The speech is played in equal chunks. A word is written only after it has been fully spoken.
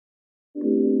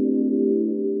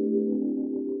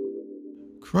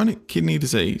Chronic kidney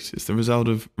disease is the result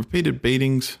of repeated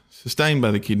beatings sustained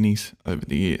by the kidneys over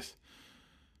the years.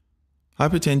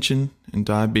 Hypertension and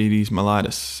diabetes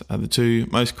mellitus are the two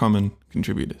most common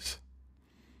contributors.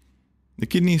 The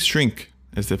kidneys shrink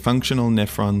as their functional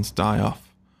nephrons die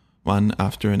off, one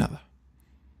after another.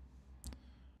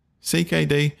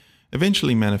 CKD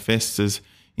eventually manifests as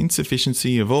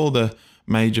insufficiency of all the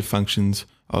major functions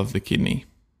of the kidney,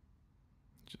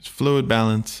 such as fluid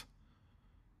balance,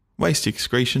 waste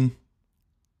excretion,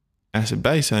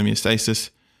 acid-base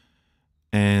homeostasis,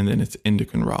 and then its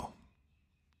endocrine role.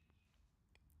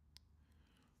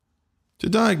 To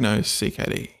diagnose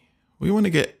CKD, we want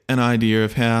to get an idea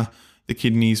of how the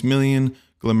kidney's million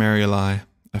glomeruli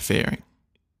are faring.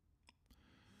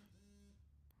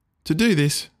 To do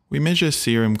this, we measure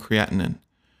serum creatinine,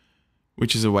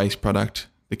 which is a waste product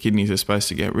the kidneys are supposed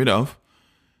to get rid of,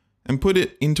 and put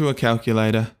it into a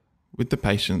calculator with the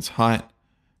patient's height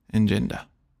and gender.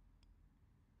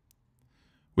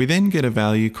 We then get a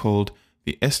value called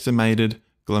the estimated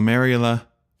glomerular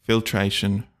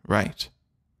filtration rate,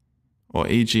 or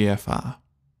eGFR.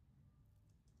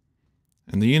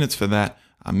 And the units for that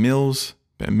are mils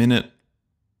per minute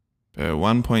per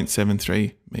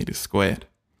 1.73 meters squared.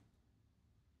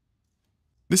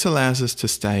 This allows us to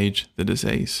stage the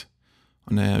disease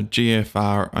on our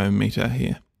GFR meter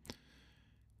here.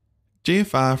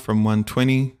 GFR from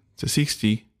 120 to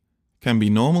 60 can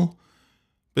be normal,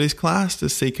 but is classed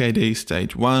as CKD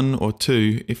stage 1 or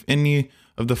 2 if any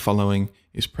of the following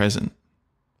is present: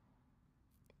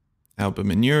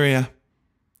 albuminuria,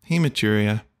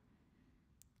 hematuria,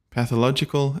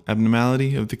 pathological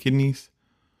abnormality of the kidneys,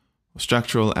 or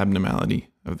structural abnormality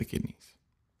of the kidneys.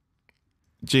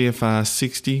 GFR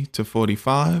 60 to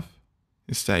 45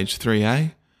 is stage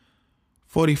 3A,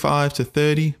 45 to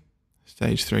 30,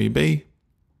 stage 3B,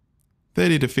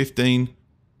 30 to 15,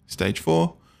 stage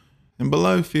 4, and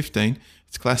below 15,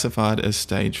 it's classified as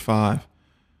stage 5,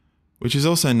 which is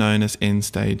also known as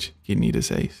end-stage kidney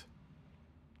disease.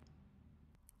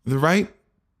 The rate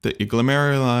that your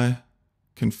glomeruli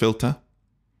can filter,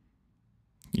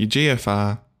 your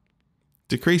GFR,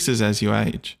 decreases as you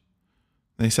age.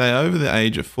 They say over the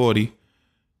age of 40,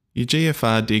 your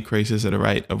GFR decreases at a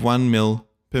rate of 1 mil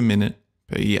per minute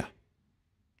per year.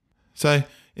 So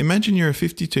imagine you're a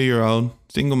 52-year-old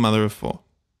single mother of 4.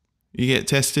 You get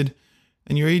tested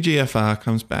and your eGFR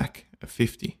comes back at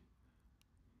 50.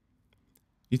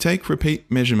 You take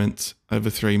repeat measurements over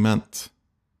 3 months.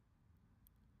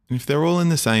 And if they're all in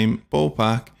the same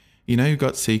ballpark, you know you've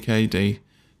got CKD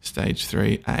stage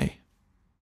 3A.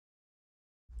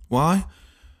 Why?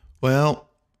 Well,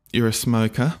 you're a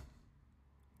smoker,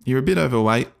 you're a bit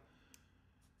overweight,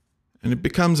 and it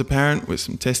becomes apparent with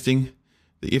some testing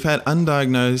that you've had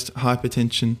undiagnosed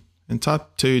hypertension and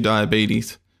type 2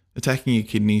 diabetes attacking your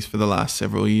kidneys for the last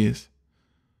several years.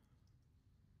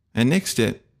 And next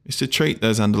step is to treat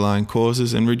those underlying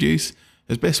causes and reduce,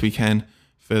 as best we can,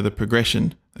 further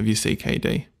progression of your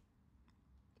CKD.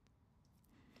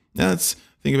 Now let's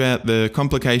think about the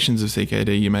complications of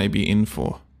CKD you may be in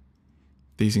for.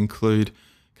 These include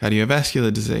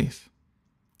cardiovascular disease,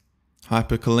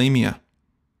 hyperkalemia,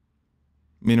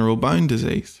 mineral bone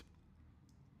disease,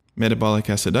 metabolic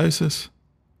acidosis,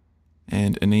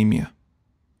 and anemia.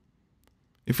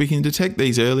 If we can detect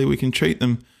these early, we can treat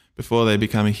them before they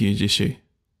become a huge issue.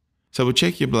 So we'll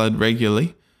check your blood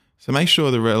regularly, so make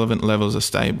sure the relevant levels are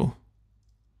stable.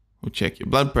 We'll check your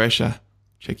blood pressure,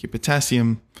 check your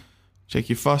potassium, check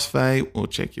your phosphate, we'll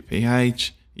check your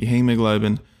pH, your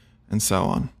hemoglobin, and so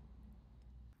on.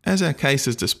 As our case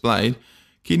is displayed,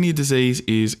 kidney disease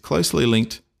is closely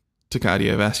linked to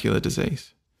cardiovascular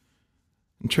disease.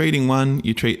 In treating one,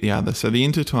 you treat the other, so the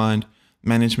intertwined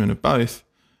management of both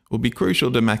will be crucial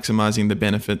to maximising the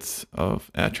benefits of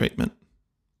our treatment.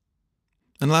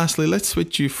 And lastly, let's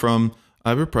switch you from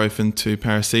ibuprofen to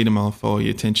paracetamol for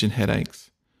your tension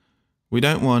headaches. We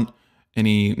don't want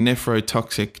any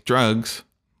nephrotoxic drugs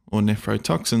or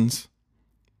nephrotoxins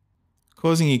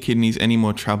causing your kidneys any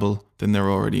more trouble than they're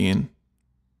already in.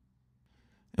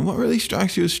 And what really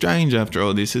strikes you as strange after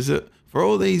all this is that for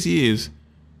all these years,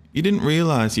 you didn't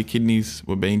realise your kidneys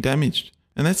were being damaged,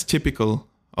 and that's typical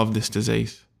of this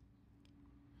disease.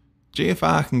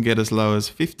 GFR can get as low as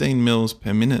 15 mils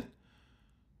per minute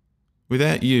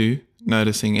without you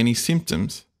noticing any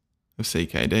symptoms of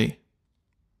CKD.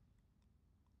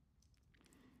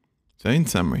 So in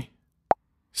summary,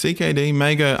 CKD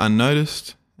may go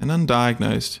unnoticed and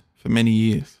undiagnosed for many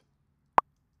years.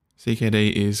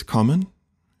 CKD is common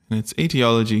and its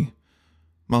etiology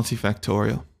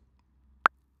multifactorial.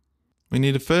 We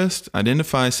need to first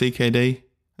identify CKD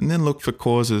and then look for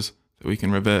causes that we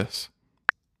can reverse.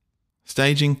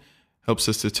 Staging helps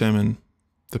us determine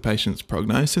the patient's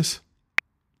prognosis.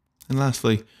 And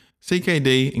lastly,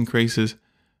 CKD increases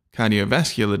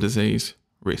cardiovascular disease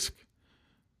risk.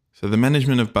 So the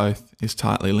management of both is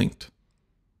tightly linked.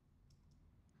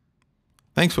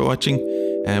 Thanks for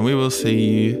watching, and we will see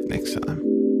you next time.